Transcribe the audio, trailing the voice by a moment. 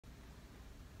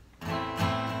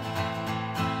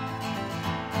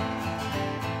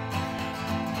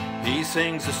He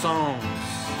sings the songs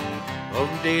of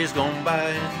days gone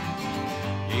by.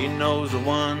 He knows the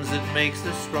ones that makes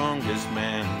the strongest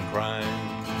man cry.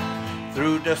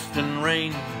 Through dust and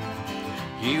rain,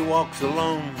 he walks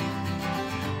alone.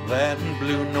 That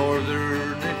blue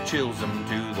northern, it chills him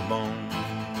to the bone.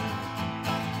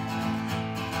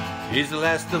 He's the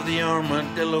last of the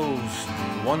armadillos,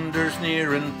 wanders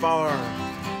near and far,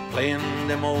 playing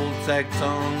them old sack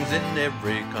songs in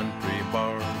every country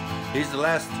bar. He's the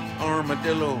last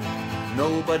armadillo,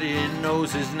 nobody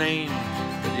knows his name,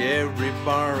 but every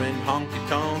bar in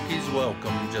honky-tonk he's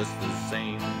welcome just the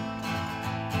same.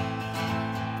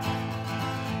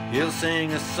 He'll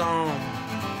sing a song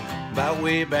about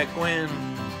way back when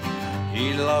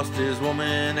he lost his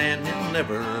woman and he'll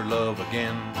never love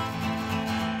again.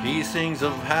 He sings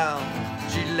of how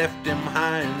she left him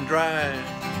high and dry.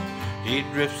 He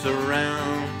drifts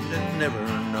around and never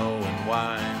knowing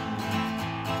why.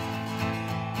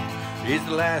 He's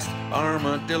the last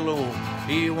armadillo,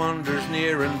 he wanders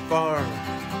near and far,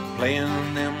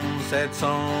 playing them sad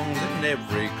songs in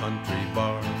every country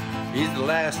bar. He's the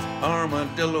last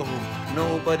armadillo,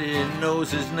 nobody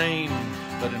knows his name,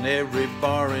 but in every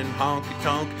bar in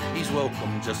honky-tonk he's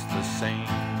welcome just the same.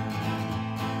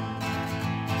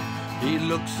 He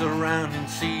looks around and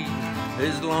sees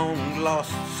his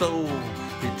long-lost soul.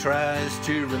 He tries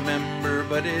to remember,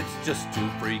 but it's just too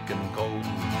freaking cold.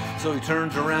 So he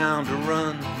turns around to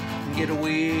run and get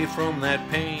away from that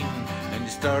pain, and he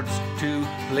starts to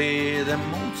play them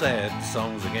old sad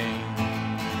songs again.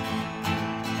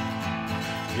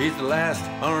 He's the last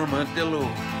armadillo,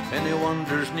 and he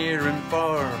wanders near and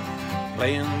far,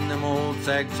 playing them old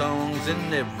sad songs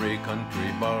in every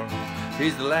country bar.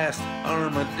 He's the last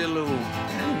armadillo,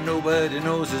 and nobody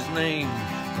knows his name,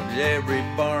 but at every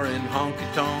bar in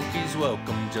honky-tonk he's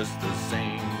welcome just the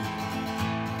same.